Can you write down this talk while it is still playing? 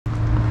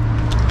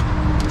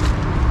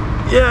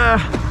Yeah,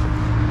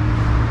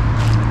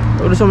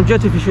 we'll do some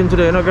jetty fishing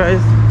today, you know,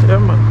 guys. Yeah,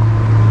 man.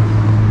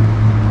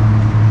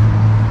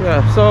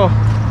 Yeah, so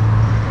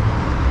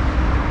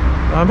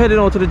I'm heading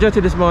out to the jetty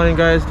this morning,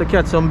 guys, to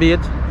catch some bait.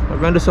 I'm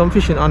going to do some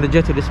fishing on the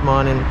jetty this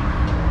morning.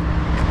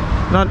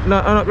 I'm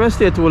not going to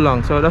stay too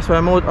long, so that's why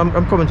I'm out. I'm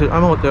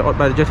out there out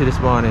by the jetty this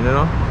morning, you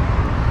know.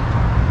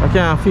 I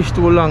can't fish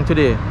too long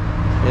today,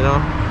 you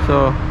know,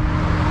 so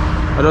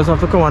I just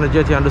have to come on the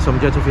jetty and do some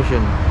jetty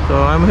fishing. So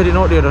I'm heading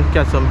out there to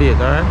catch some bait,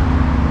 alright?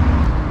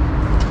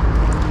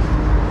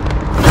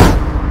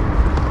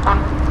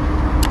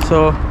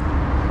 So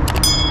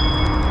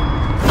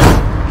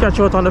catch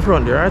you out on the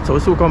front there, alright? So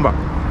we'll soon come back.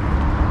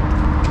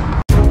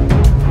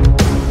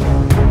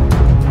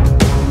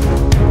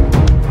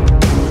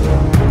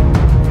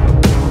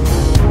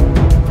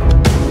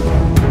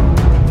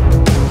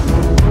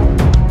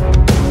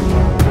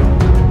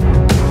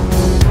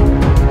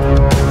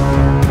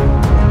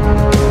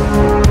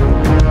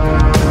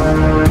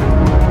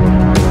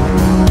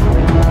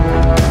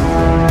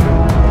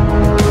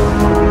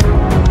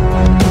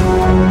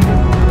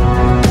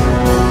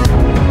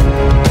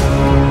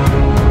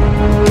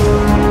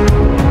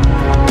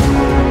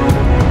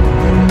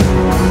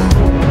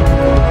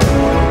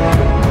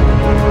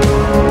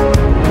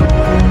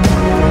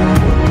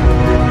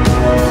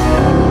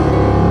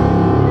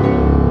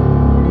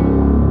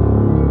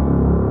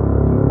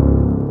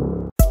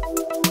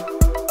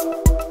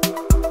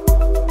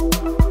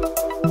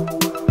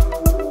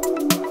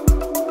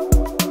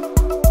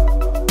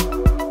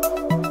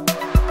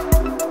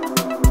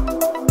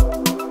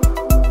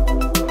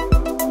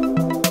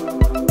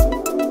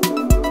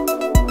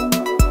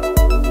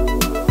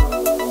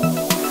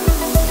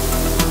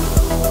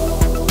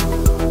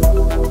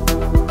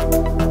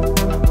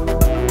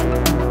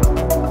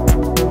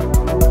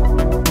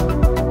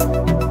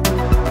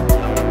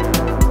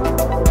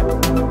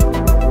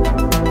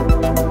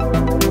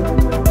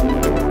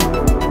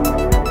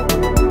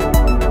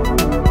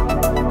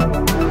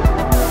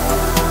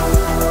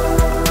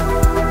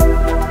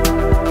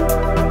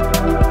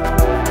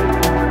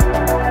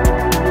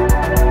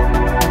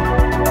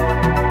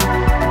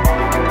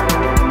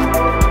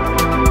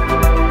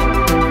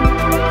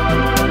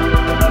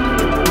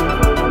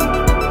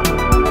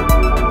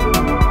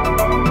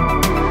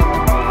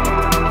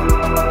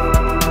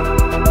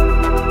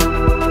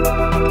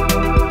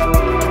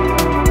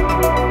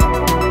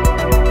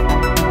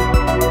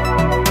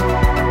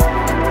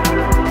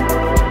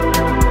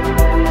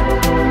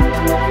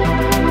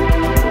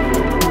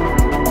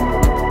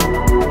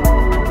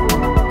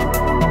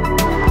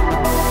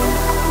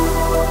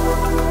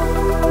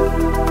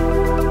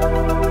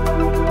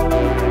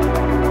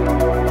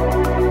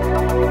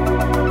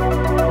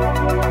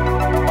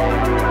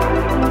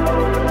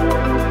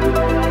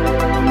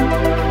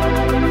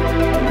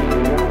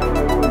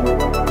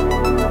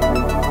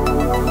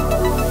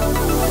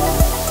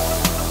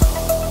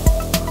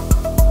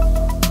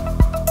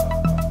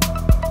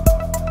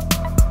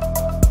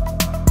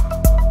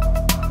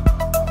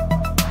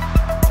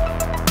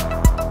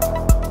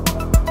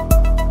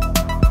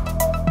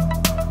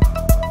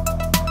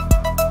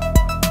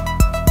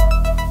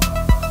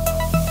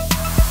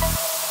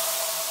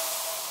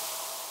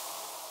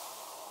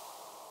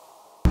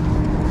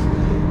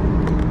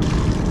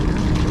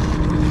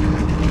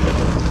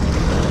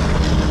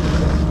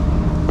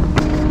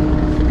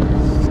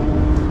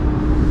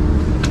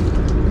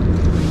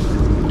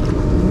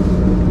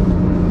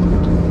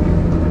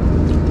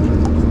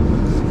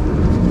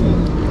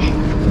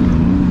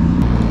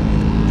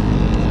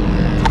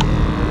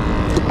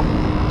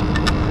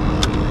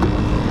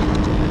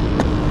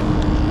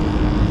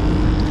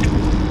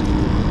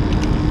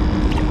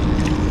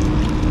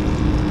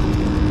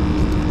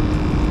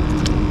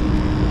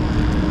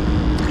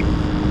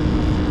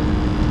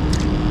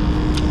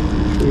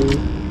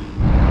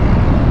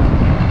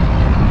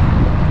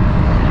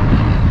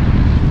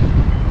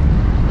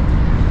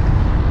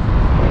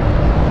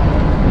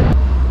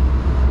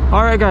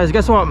 Alright guys,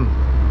 guess what?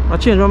 I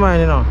changed my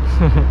mind, you know.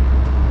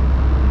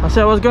 I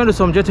said I was going to do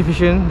some jetty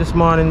fishing this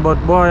morning, but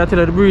boy, I tell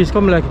you, the breeze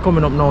coming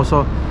up now,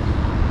 so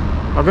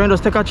I'm going to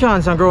just take a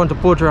chance and go on to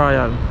Port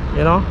Royal,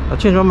 you know. I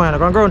changed my mind. I'm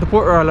going to go on to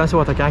Port Royal and see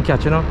what I can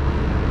catch, you know.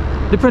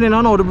 Depending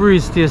on how the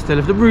breeze stays still.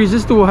 If the breeze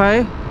is too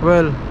high,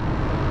 well,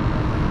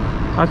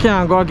 I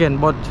can't go again,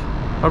 but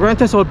I'm going to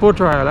test out Port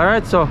Royal,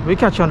 alright? So we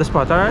catch you on the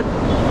spot, alright?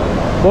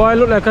 Boy, I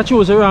look like I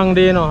chose the wrong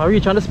day, you know. I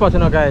reach on the spot, you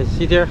know, guys.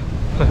 See there?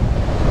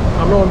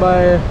 I'm going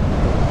by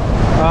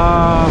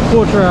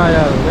Port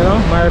Royal, you know,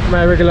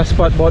 my regular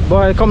spot, but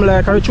boy, I come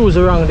like I choose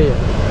the wrong day.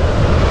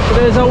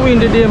 Today's a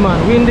windy day,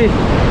 man, windy.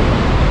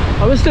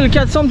 I will still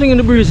catch something in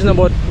the breeze, you know,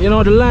 but you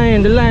know, the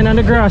line and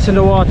the grass in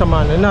the water,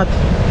 man, and not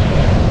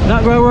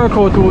going to work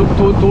out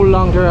too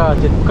long to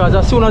ride it, because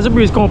as soon as the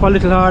breeze come up a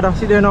little harder,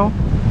 see there now,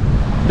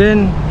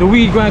 then the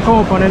weed going to come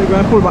up and then it's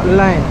going to pull back the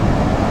line.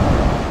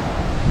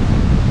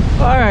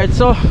 Alright,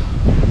 so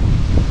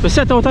we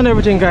set out on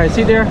everything, guys,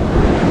 see there.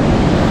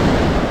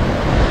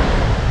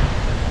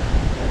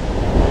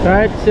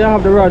 Right, see I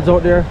have the rods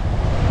out there.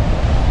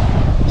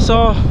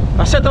 So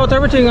I set out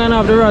everything and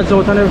have the rods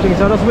out and everything,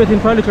 so I'm just waiting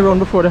for a little run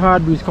before the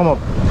hard breeze come up.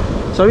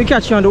 So we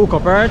catch you on the hook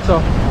up, alright?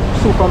 So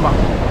soon come back.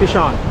 Fish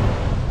on.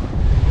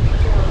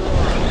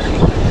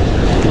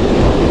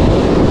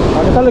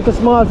 I get a little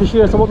small fish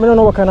here, so but I don't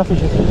know what kind of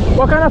fish is.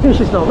 What kind of fish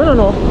is now? I don't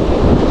know.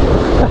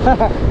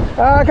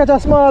 I catch a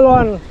small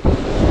one.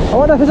 I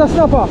wonder if it's a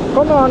snapper.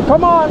 Come on,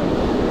 come on.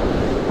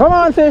 Come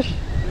on, fish.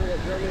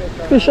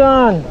 Fish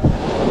on.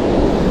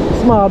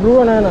 Small blue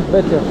one, I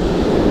bet you.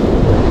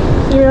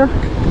 See here?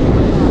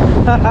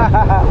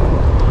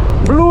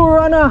 Blue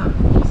runner.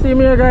 See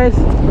me here, guys.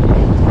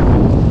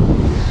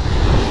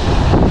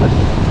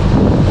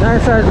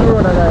 Nice size blue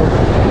runner, guys.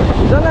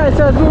 It's a nice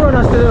size blue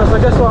runner still, so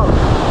guess what?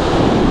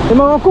 I'm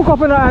gonna cook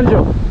up in the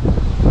Andrew.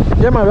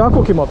 Yeah man, we're gonna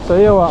cook him up. So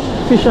here what?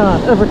 Fish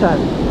on every time.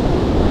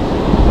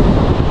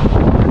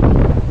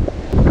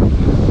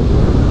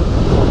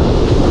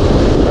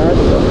 Alright,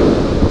 so.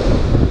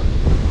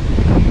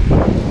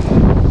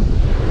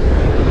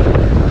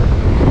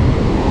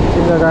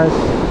 See there, guys.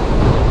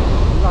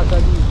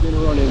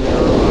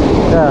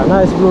 Yeah,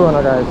 nice blue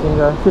runner, guys. See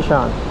there, fish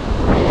on.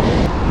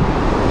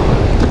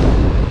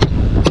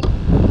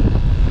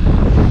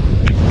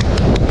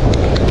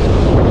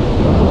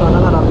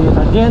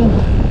 Again,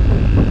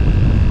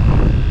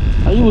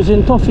 I'm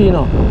using tuffy, you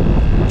know.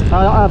 I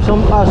have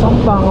some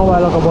bang a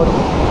while ago, but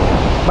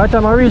by the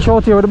time I reach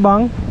out here with the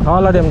bang,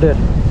 all of them dead.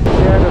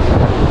 Yeah,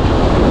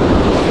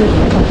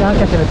 I can't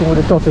catch anything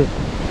with the tuffy.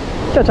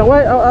 Catch a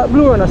white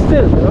blue runner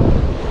still, you know.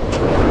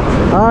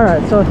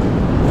 Alright, so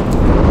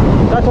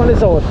that one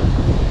is out.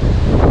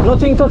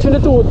 Nothing touching the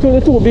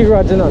two big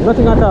rods, you know.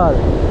 Nothing at all.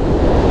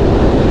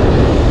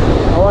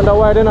 I wonder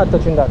why they're not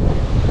touching that.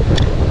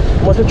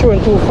 Must be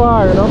throwing too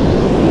far, you know.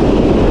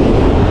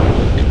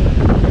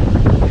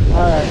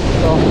 Alright,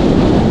 so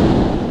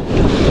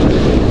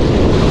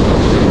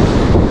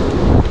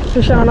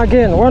fish on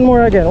again, one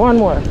more.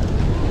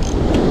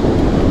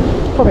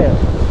 Come here.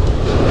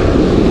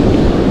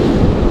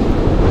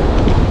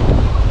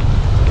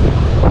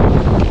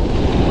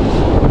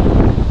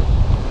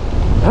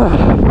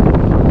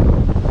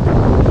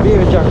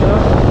 Baby jack, you know.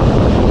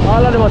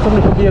 All of them are some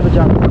little baby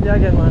jack. Yeah,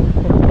 again, man.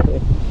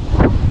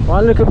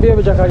 One little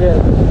baby jack again.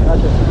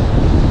 That's it.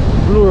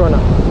 Blue runner.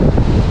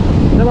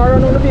 Them are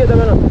running on the bait, them,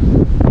 you know.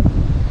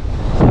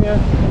 See here?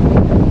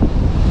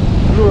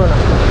 Blue runner.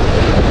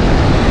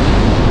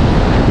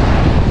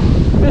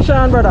 Fish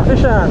on, brother,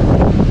 fish on.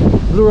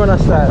 Blue runner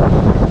style.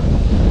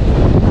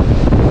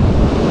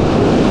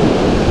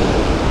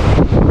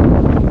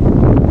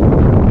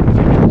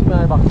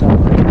 My back down.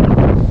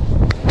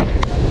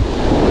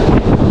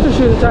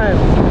 Fishing time.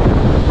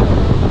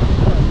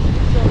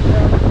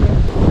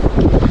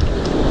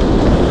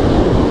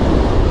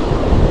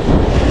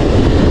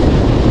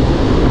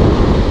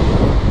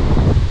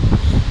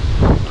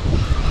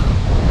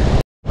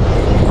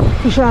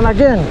 Fish on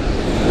again.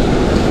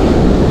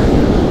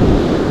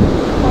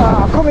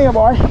 Ah, come here,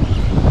 boy.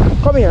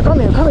 Come here.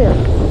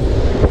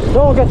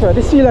 Don't get her.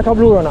 This feel like a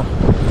blue runner.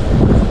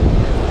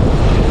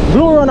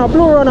 Blue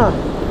runner.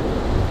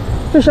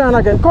 Fish on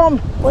again. Come.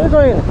 Where you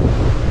going?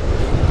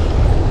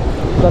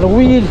 Got a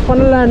weed on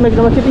the line, make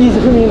it easy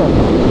for me, you know.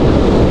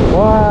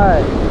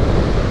 Why?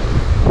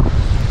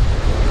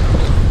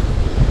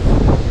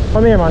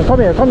 Come here, man. Come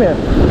here.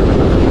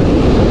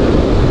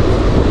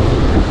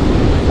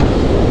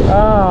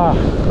 Ah,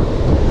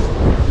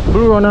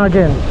 blue runner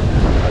again.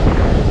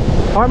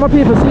 Alright, my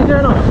people, see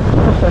there now.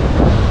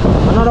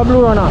 Another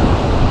blue runner.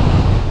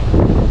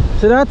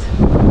 See that?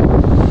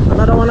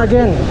 Another one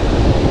again.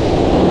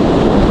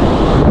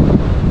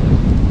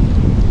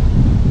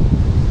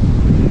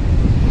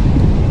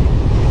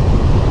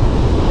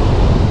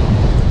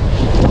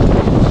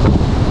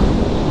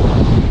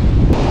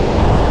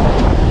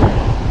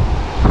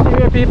 See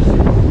here, peeps.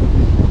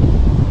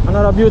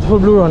 Another beautiful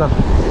blue runner.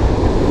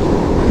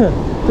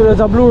 So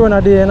there's a blue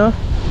runner there, you know.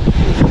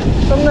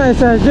 Some nice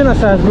size, dinner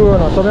size blue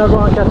runner. So I'm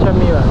going to catch a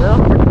mirror, you know.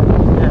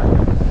 Yeah.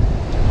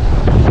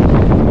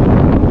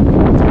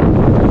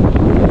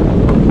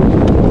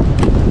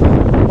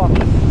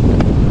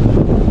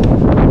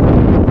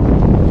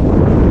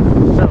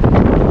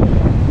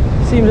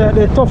 So, seems like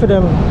they tough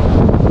them.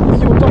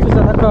 Few toughies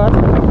that I caught.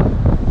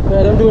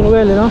 Yeah, them doing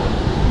well, you know.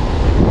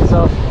 So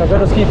I'm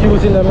going to keep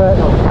using them right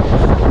now.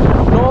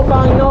 No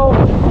bang, no.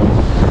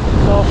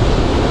 So.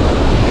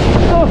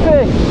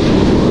 Tuffy.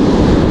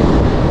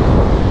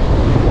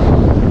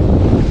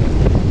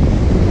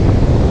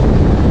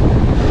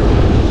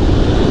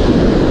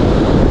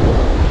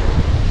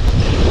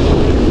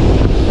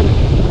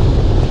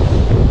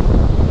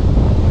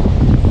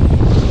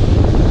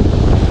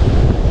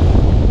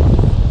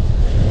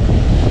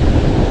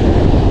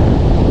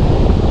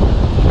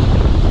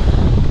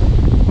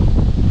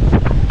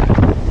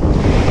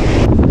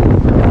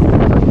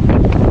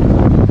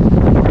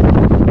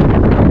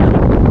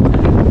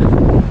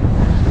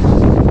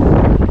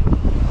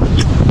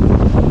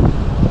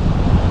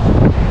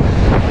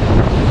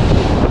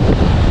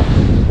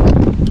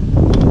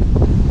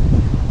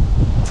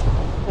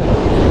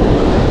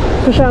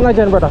 Fish on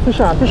again, brother. Fish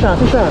on.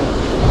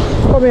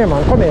 Come here,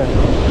 man, come here.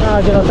 Nah,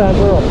 you no time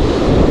to run.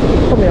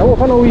 Come here,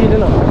 open a weed, you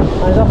know.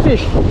 And it's a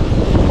fish.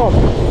 Come.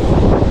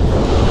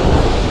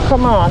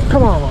 Come on,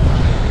 man.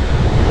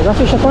 There's a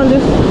fish upon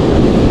this.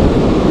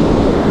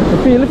 You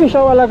feel the fish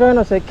a while ago, you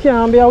know, say,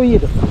 can't be a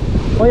weed.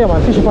 Oh yeah,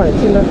 man, fish upon it,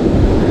 see that?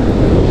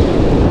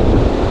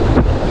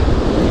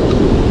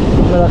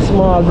 Another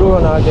small blue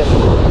one again.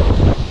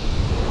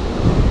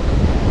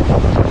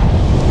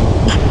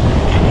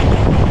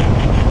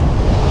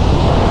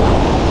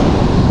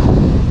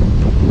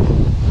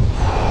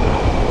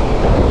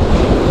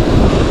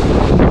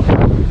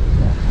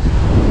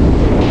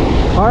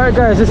 Alright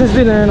guys, this is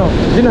dinner, you know,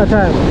 dinner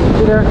time.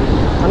 See there?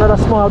 Another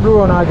small blue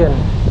one again.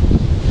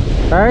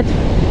 Alright?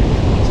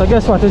 So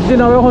guess what? It's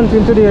dinner we're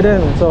hunting today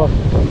then. So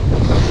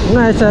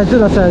nice size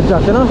dinner size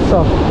jack, you know?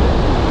 So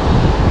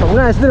some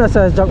nice dinner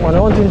size jack, man.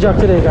 We're hunting jack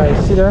today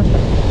guys. See there?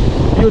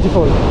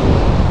 Beautiful.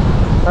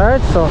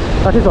 Alright, so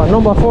that is one,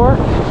 number 4.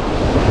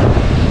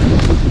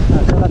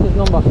 So that is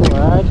number 4,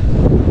 alright?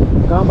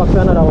 Going back to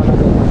another one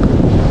again.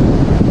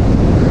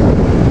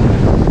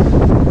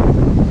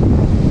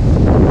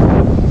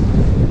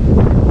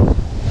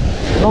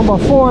 Number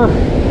 4,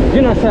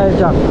 dinner size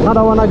jack,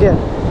 another one again.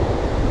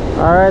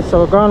 Alright, so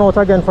we're going out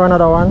again for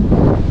another one.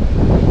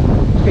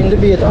 Pin the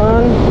bait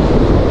on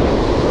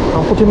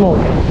and put him out.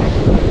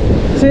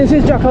 Since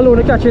it's jack alone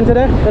we're catching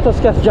today, let us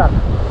catch jack.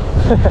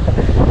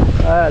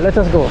 Alright, let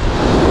us go.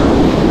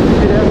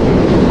 See there?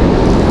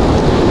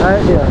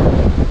 Right there.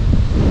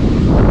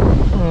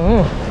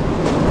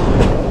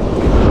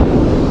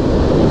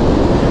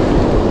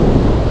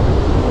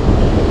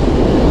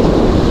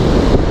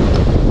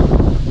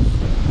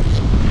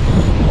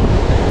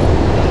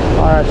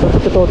 Alright, so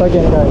put it out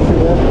again guys, see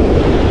there?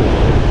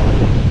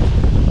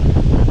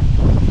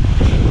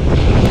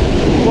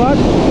 What?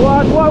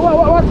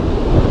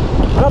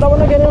 Another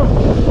one again, yeah?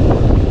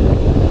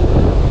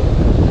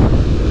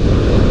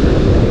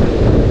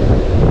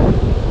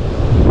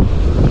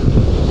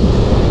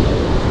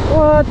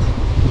 What?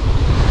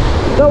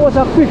 That was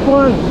a quick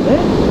one,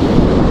 eh?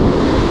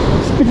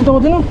 Spit it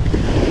out, you know?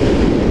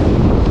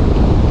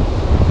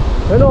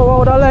 You know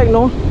what I like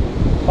now?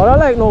 What I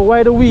like now,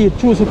 why the weed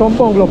choose to come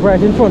bungle up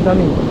right in front of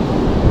me.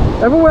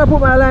 Everywhere I put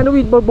my line, the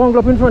weed but bungle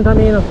up in front of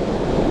me, you know.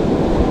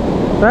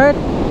 Right?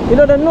 You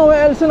know, there's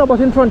nowhere else, you know, but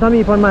in front of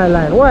me on my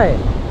line. Why?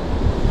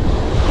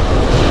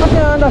 I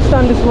can't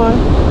understand this, man.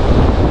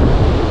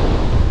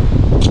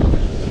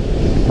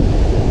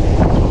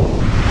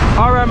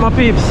 Alright, my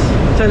peeps.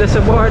 Tell us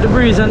about the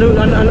breeze and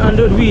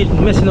the weed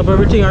messing up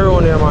everything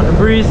around here, man. The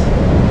breeze,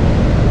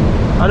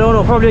 I don't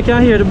know, probably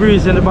can hear the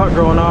breeze in the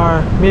background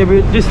or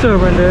maybe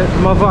disturbing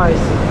my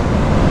voice.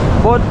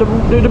 But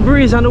the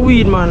breeze and the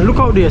weed, man, look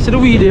out there. See the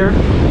weed here?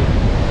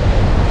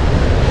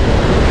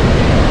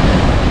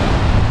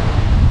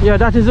 Yeah,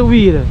 that is the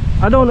weed.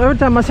 I don't know, every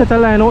time I set a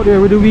line out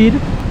there with the weed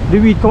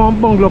come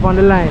and bungle up on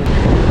the line.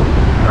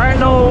 Right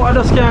now, I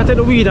just can't take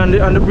the weed and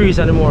the breeze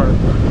anymore.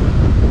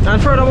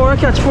 And furthermore, I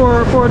catch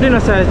four dinner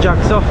size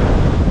jack, so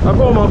I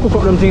go home and cook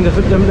up them things,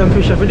 them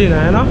fish for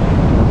dinner, you know?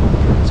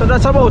 So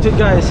that's about it,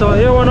 guys. So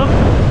here we know,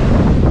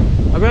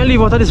 I'm going to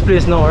leave out of this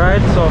place now,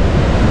 alright? So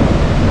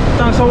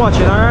thanks for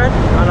watching, alright?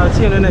 And I'll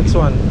see you in the next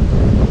one.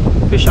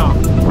 Fish on.